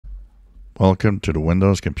Welcome to the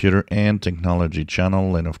Windows Computer and Technology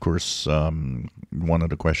channel. And of course, one of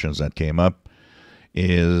the questions that came up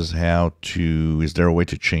is is there a way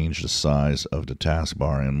to change the size of the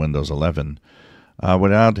taskbar in Windows 11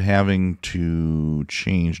 without having to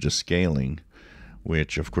change the scaling,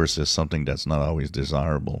 which of course is something that's not always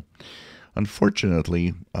desirable.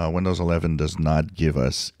 Unfortunately, Windows 11 does not give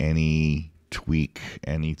us any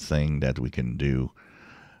anything that we can do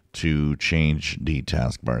to change the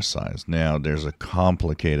taskbar size. Now, there's a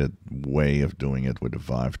complicated way of doing it with the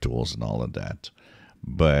Vive tools and all of that,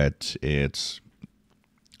 but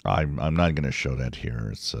I'm not going to show that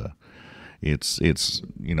here. It's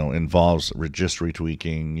involves registry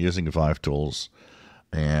tweaking using the Vive tools,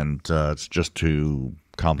 and it's just too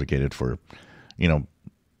complicated for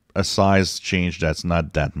a size change that's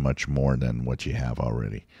not that much more than what you have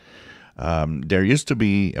already. There used to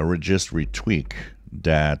be a registry tweak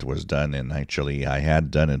that was done, and actually I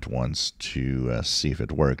had done it once to see if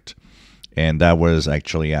it worked, and that was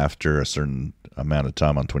actually after a certain amount of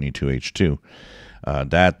time on 22H2.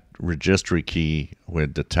 That registry key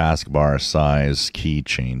with the taskbar size key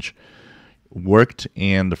change worked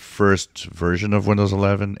in the first version of Windows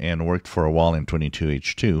 11 and worked for a while in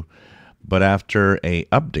 22H2, but after a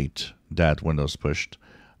update that Windows pushed,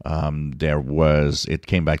 it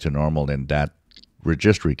came back to normal, and that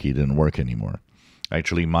registry key didn't work anymore.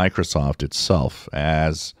 Actually, Microsoft itself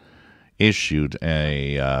has issued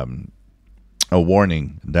a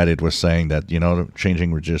warning that it was saying that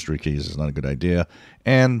changing registry keys is not a good idea,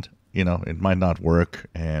 and it might not work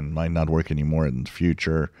and might not work anymore in the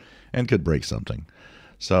future, and could break something.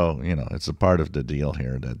 So it's a part of the deal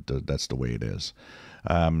here that's the way it is.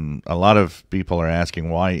 A lot of people are asking,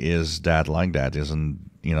 why is that like that? Isn't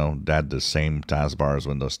that the same taskbar as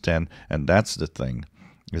Windows 10? And that's the thing,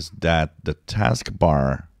 is that the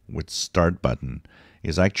taskbar with start button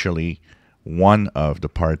is actually one of the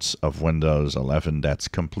parts of Windows 11 that's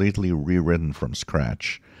completely rewritten from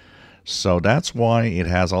scratch. So that's why it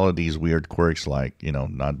has all of these weird quirks, like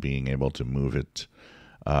not being able to move it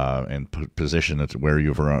and position it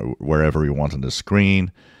wherever you want on the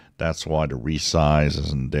screen. That's why the resize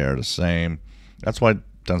isn't there the same. That's why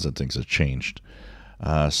tons of things have changed.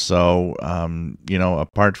 Apart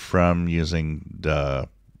from using the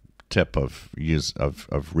tip of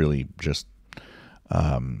really just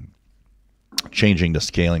changing the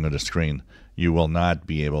scaling of the screen, you will not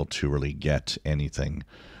be able to really get anything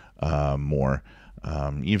more.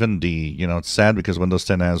 Even it's sad because Windows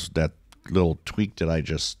 10 has that little tweak that I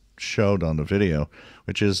just showed on the video,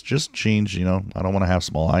 which is just change, I don't want to have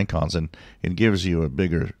small icons, and it gives you a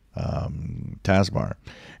bigger taskbar.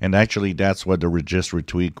 And actually that's what the registry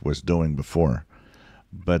tweak was doing before,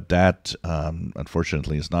 but that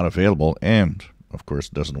unfortunately is not available, and of course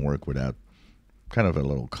doesn't work without kind of a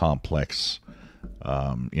little complex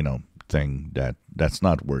thing that's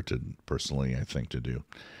not worth it, personally, I think, to do.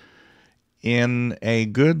 In a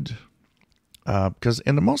good because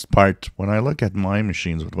in the most part, when I look at my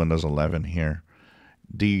machines with Windows 11 here,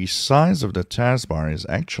 the size of the taskbar is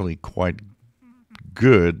actually quite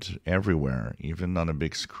good everywhere, even on a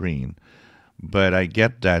big screen. But I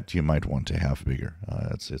get that you might want to have bigger.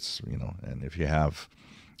 And if you have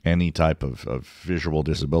any type of visual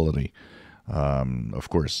disability, of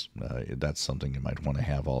course, that's something you might want to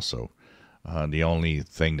have also. The only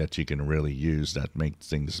thing that you can really use that makes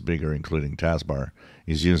things bigger, including taskbar,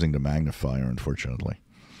 is using the magnifier, unfortunately.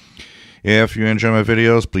 If you enjoy my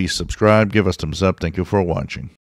videos, please subscribe, give us thumbs up. Thank you for watching.